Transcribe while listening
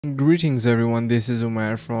Greetings everyone, this is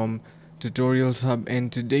Umar from TutorialsHub,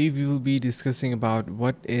 and today we will be discussing about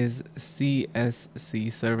what is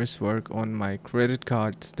CSC Servicework on my credit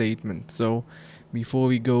card statement. So before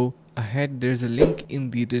we go ahead, there's a link in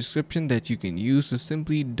the description that you can use to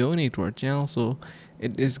simply donate to our channel, so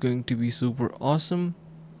it is going to be super awesome.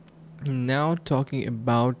 Now talking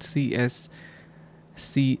about CSC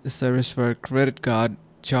Servicework credit card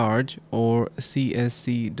charge, or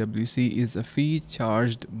CSCWC, is a fee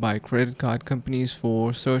charged by credit card companies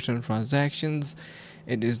for certain transactions.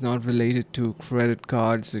 It is not related to credit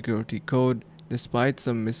card security code despite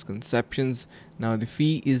some misconceptions. Now the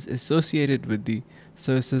fee is associated with the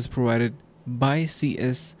services provided by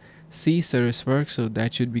CSC Servicework, so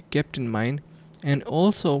that should be kept in mind. And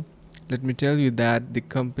also, let me tell you that the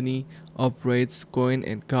company operates coin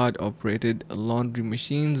and card operated laundry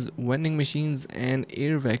machines, vending machines, and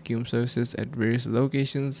air vacuum services at various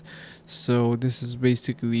locations. So this is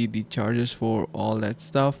basically the charges for all that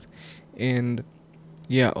stuff. And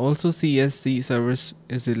yeah, also CSC Service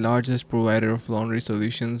is the largest provider of laundry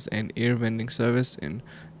solutions and air vending service in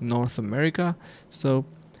North America. So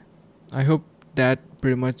I hope that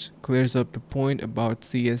pretty much clears up the point about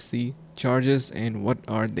CSC charges and what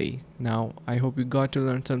are they. Now, I hope you got to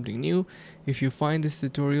learn something new. If you find this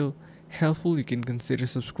tutorial helpful, you can consider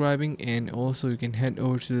subscribing, and also you can head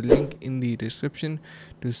over to the link in the description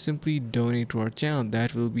to simply donate to our channel.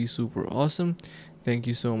 That will be super awesome. Thank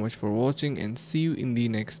you so much for watching, and see you in the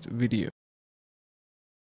next video.